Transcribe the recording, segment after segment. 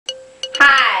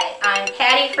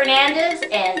Patty Fernandez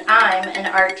and I'm an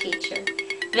art teacher.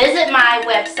 Visit my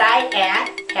website at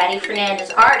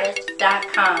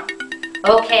pattyfernandezartist.com.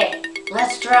 Okay,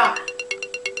 let's draw.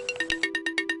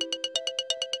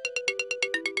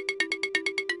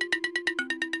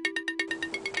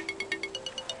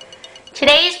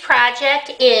 Today's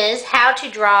project is how to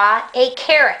draw a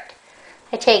carrot.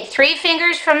 I take 3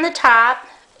 fingers from the top,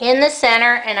 in the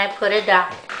center, and I put a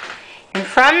dot. And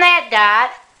from that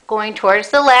dot, going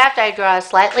towards the left, I draw a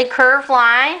slightly curved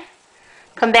line.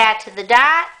 Come back to the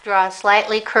dot, draw a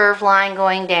slightly curved line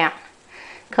going down.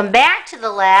 Come back to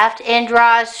the left and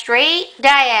draw a straight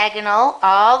diagonal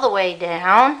all the way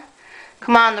down.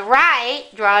 Come on the right,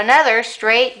 draw another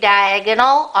straight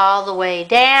diagonal all the way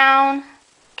down.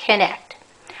 Connect.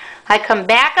 I come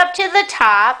back up to the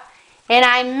top and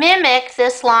I mimic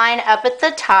this line up at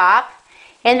the top.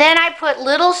 And then I put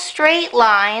little straight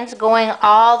lines going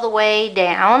all the way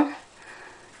down.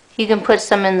 You can put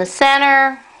some in the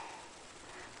center,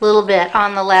 a little bit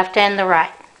on the left and the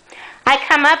right. I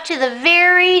come up to the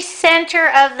very center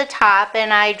of the top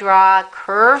and I draw a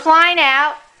curved line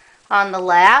out on the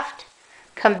left.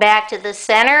 Come back to the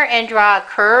center and draw a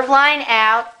curved line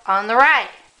out on the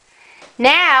right.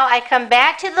 Now I come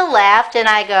back to the left and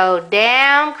I go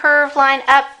down, curved line,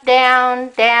 up,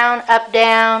 down, up,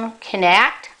 down,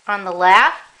 connect on the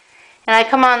left. And I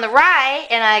come on the right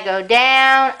and I go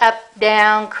down,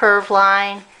 curved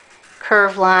line,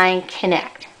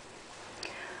 connect.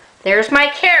 There's my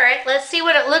carrot. Let's see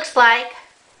what it looks like,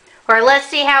 or let's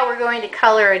see how we're going to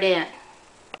color it in.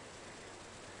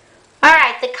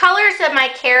 Alright, the colors of my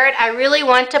carrot I really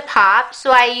want to pop,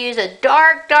 so I use a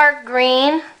dark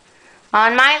green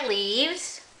on my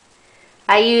leaves.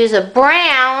 I use a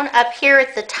brown up here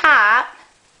at the top,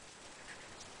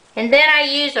 and then I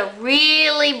use a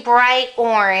really bright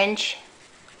orange,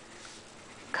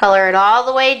 color it all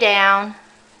the way down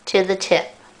to the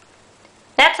tip.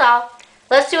 That's all.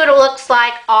 Let's see what it looks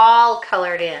like all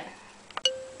colored in.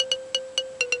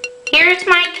 Here's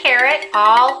my carrot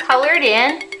all colored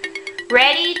in,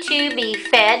 ready to be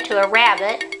fed to a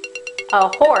rabbit, a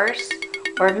horse,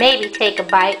 or maybe take a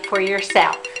bite for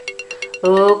yourself.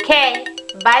 Okay,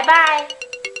 bye-bye.